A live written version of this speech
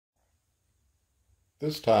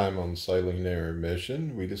This time on Sailing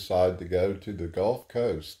Intermission, we decide to go to the Gulf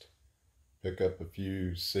Coast, pick up a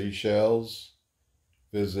few seashells,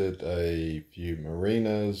 visit a few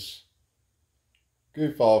marinas,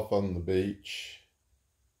 goof off on the beach,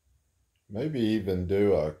 maybe even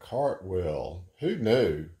do a cartwheel. Who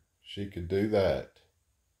knew she could do that?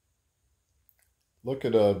 Look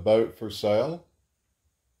at a boat for sale.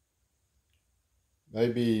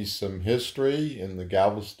 Maybe some history in the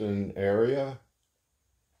Galveston area.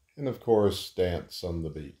 And of course, dance on the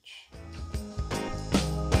beach.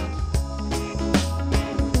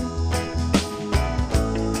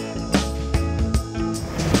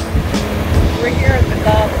 We're here at the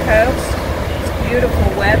Gulf Coast. It's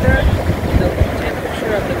beautiful weather. The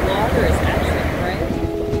temperature of the water is actually great.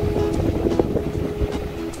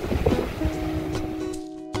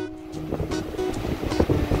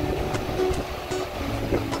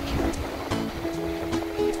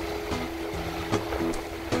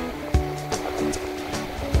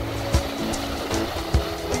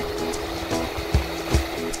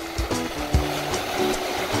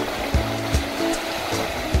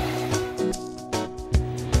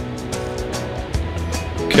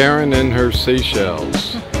 Karen and her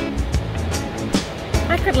seashells.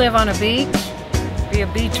 I could live on a beach, be a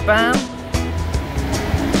beach bum.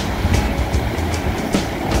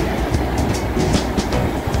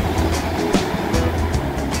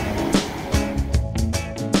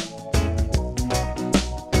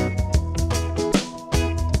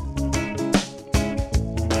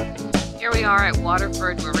 Here we are at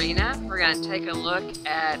Waterford Marina. We're going to take a look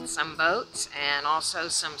at some boats and also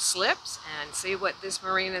some slips and see what this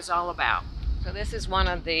marina is all about. So this is one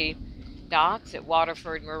of the docks at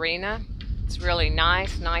Waterford Marina. It's really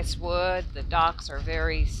nice wood. The docks are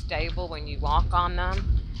very stable when you walk on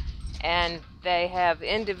them. And they have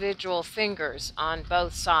individual fingers on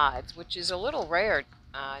both sides, which is a little rare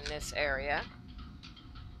in this area.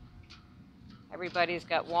 Everybody's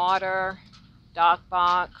got water, dock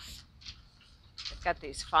box. They've got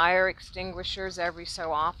these fire extinguishers every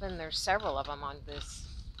so often. There's several of them on this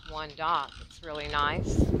one dock. It's really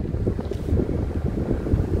nice.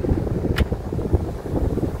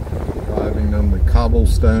 Driving on the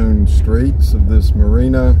cobblestone streets of this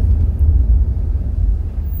marina.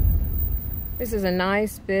 This is a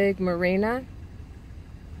nice big marina.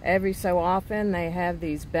 Every so often they have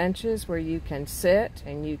these benches where you can sit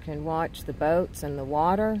and you can watch the boats and the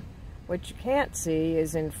water. What you can't see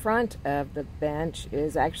is in front of the bench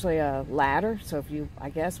is actually a ladder. So if you, I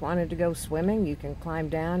guess, wanted to go swimming, you can climb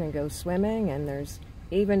down and go swimming. And there's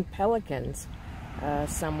even pelicans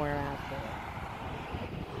somewhere out there.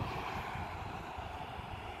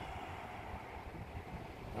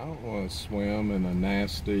 I don't want to swim in a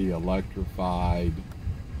nasty electrified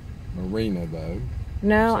marina though.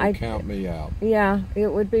 No, so count me out. Yeah, it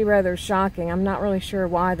would be rather shocking. I'm not really sure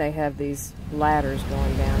why they have these ladders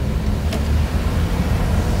going down.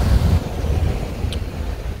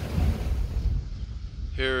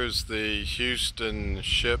 Here's the Houston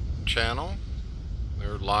ship channel.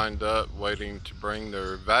 They're lined up waiting to bring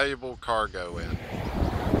their valuable cargo in.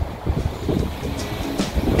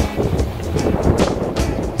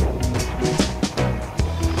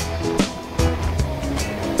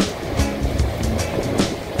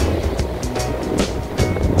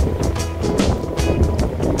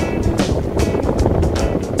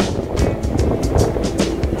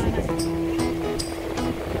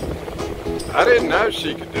 I didn't know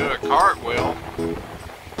she could do a cartwheel.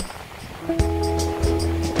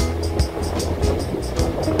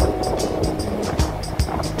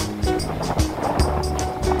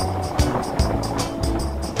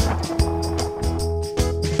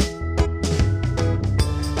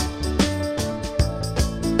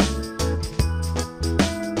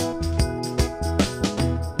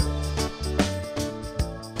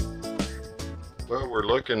 Well, we're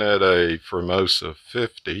looking at a Formosa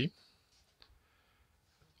 50.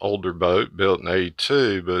 Older boat, built in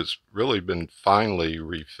 82, but it's really been finely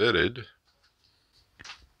refitted.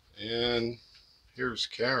 And here's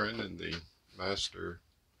Karen in the master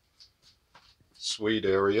suite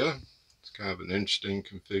area. It's kind of an interesting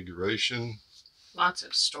configuration. Lots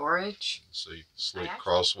of storage. See, sleep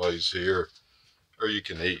crossways here, or you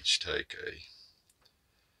can each take a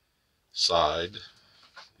side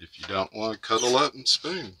if you don't want to cuddle up and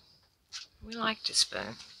spoon. We like to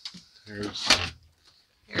spoon.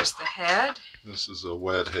 Here's the head. This is a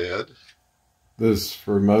wet head. This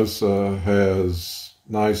Formosa has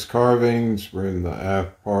nice carvings. We're in the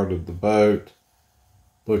aft part of the boat.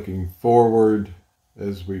 Looking forward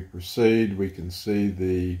as we proceed, we can see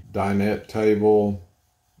the dinette table,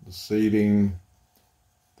 the seating,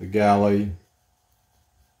 the galley,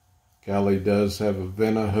 Galley does have a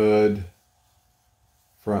vent hood,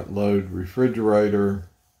 front load refrigerator.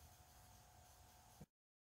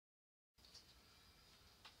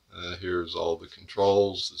 Here's all the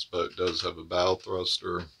controls. This boat does have a bow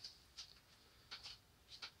thruster.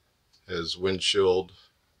 Has windshield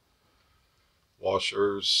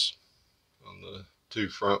washers on the two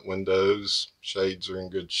front windows. Shades are in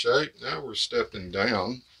good shape. Now we're stepping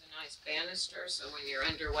down. A nice banister, so when you're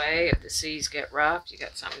underway, if the seas get rough, you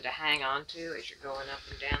got something to hang on to as you're going up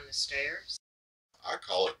and down the stairs. I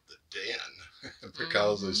call it the den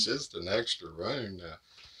because it's just an extra room. Now,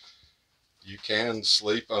 you can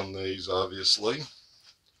sleep on these, obviously.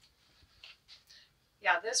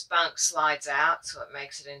 Yeah, this bunk slides out, so it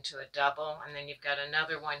makes it into a double. And then you've got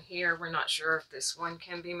another one here. We're not sure if this one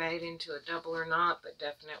can be made into a double or not, but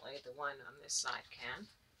definitely the one on this side can.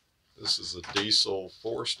 This is a diesel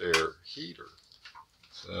forced air heater.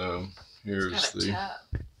 So here's the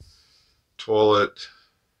toilet,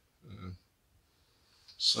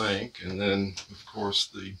 sink, and then, of course,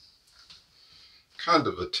 the kind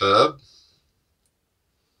of a tub.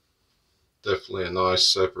 Definitely a nice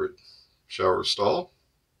separate shower stall.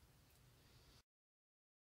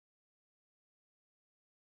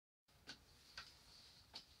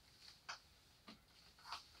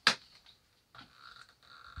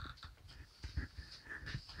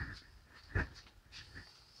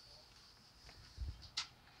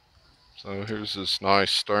 So here's this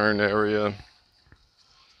nice stern area,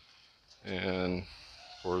 and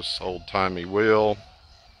of course old-timey wheel.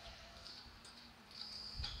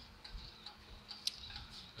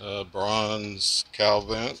 Bronze cow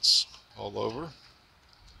vents all over.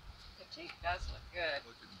 The teak does look good.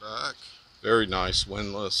 Looking back, very nice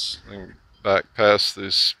windlass. And back past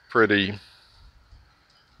this pretty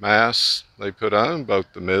mast they put on,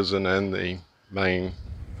 both the mizzen and the main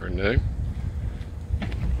are new.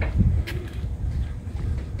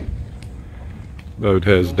 Boat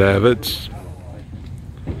has davits.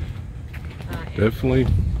 Definitely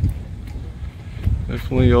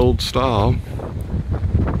old style.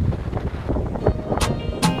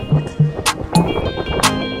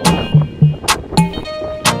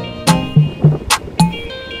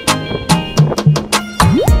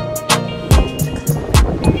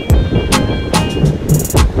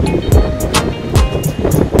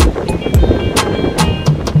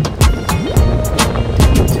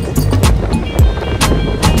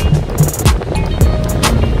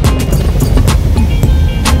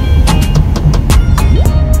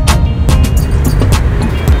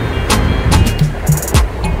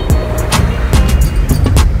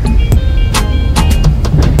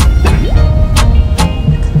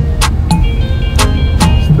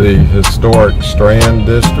 The historic Strand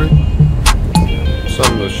district.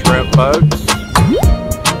 Some of the shrimp boats.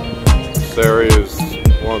 This area is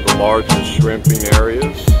one of the largest shrimping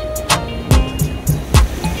areas.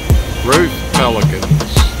 Roof pelicans.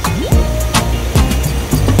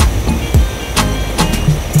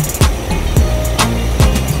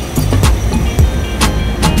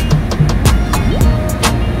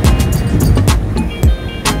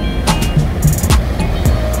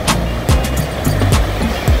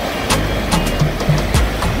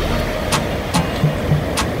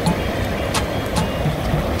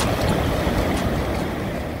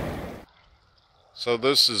 So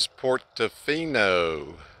this is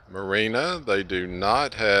Portofino Marina. They do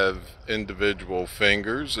not have individual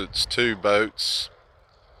fingers. It's two boats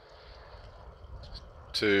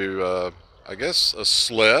to, I guess, a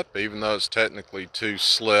slip, even though it's technically two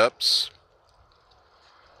slips.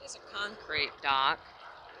 It's a concrete dock.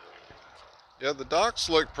 Yeah, the docks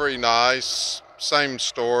look pretty nice. Same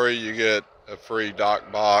story, you get a free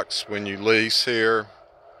dock box when you lease here.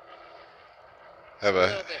 Have a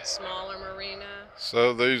little bit smaller marina.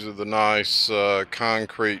 So these are the nice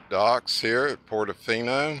concrete docks here at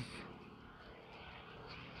Portofino.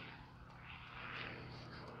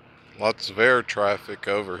 Lots of air traffic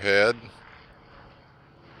overhead.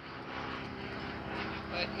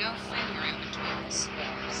 But no finger in between the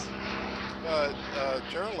slips. But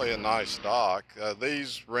generally a nice dock.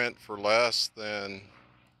 These rent for less than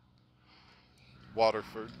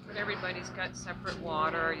Waterford. But everybody's got separate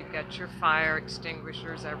water. You've got your fire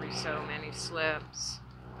extinguishers every so many slips.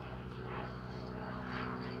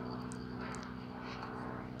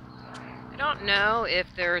 I don't know if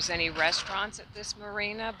there's any restaurants at this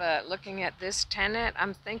marina, but looking at this tenant,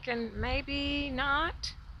 I'm thinking maybe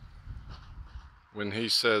not. When he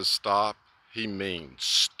says stop, he means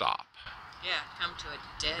stop. Yeah, come to a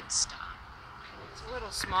dead stop. It's a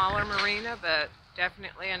little smaller marina, but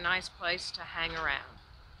definitely a nice place to hang around.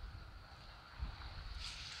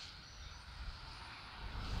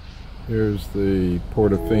 Here's the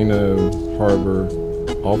Portofino Harbor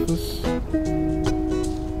office.